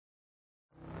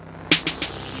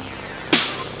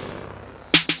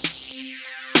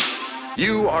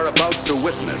You are about to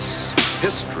witness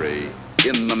history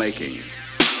in the making.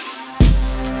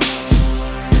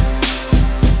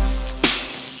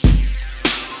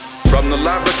 From the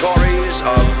laboratories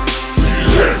of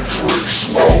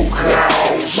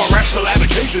Smokehouse. My rap's a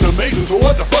avocation amazing, so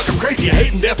what the fuck, I'm crazy.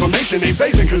 Hating defamation ain't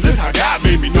phasing, cause this how God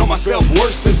made me. Know myself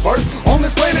worse since birth. On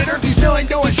this planet Earth, you still ain't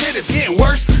doing shit, it's getting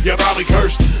worse. You're probably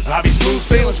cursed. I be smooth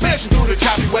sailing, smashing through the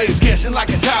choppy waves, guessing like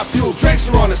a top fuel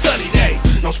dragster on a sunny day.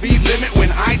 No speed limit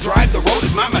when I drive, the road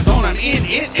is my zone, I'm in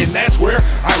it, and that's where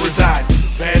I reside.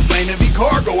 Fast lane and be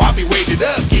cargo, I'll be weighted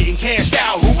up, getting cashed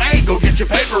out. Who ain't? Go get your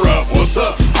paper up. What's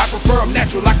up? I prefer them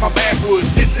natural like my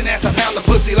backwoods. Tits and ass, I pound the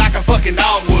pussy like a fucking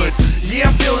dog would. Yeah,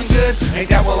 I'm feeling good. Ain't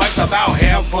that what life's about?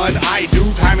 Have fun. I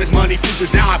do. Time is money.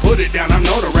 Futures now. I put it down. I'm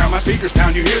known around. My speakers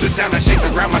pound. You hear the sound. I shake the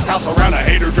ground. My style's around. A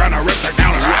hater drown. I rip like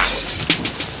down and rise.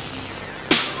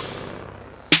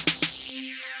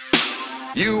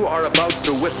 You are about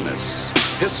to witness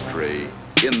history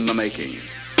in the making.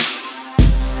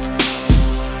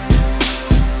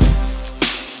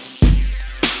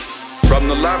 From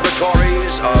the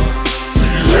laboratories of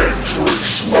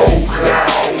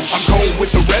Smokehouse. I'm cold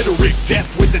with the rhetoric, death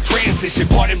with the transition.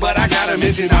 Pardon, but I gotta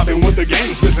mention I've been with the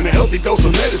games, missing a healthy dose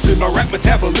of medicine. My rap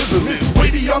metabolism is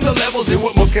way beyond the levels in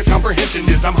what most kids' comprehension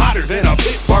is. I'm hotter than a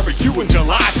pit barbecue in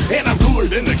July, and I'm cooler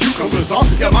than the cucumbers on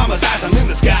your mama's eyes. I'm in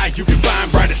the sky, you can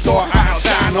find brightest star. I'll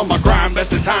shine on my grind,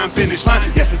 best of time, finish line.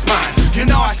 Yes, it's mine. You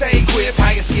know I stay equipped,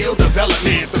 higher skill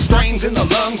development. The strains in the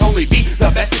lungs only be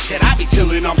the best of shit. I be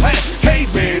chilling on planet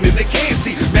Caveman, and they can't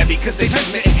see that because they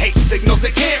transmit hate signals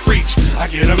they can't reach. I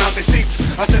get them out their seats,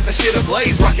 I set the shit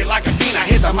ablaze, rock it like a fiend. I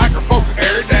hit the microphone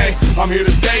every day. I'm here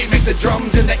to stay, make the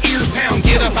drums and the ears pound.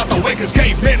 Get up out the way, cause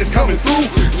Caveman is coming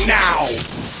through now.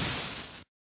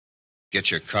 Get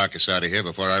your carcass out of here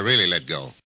before I really let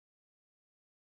go.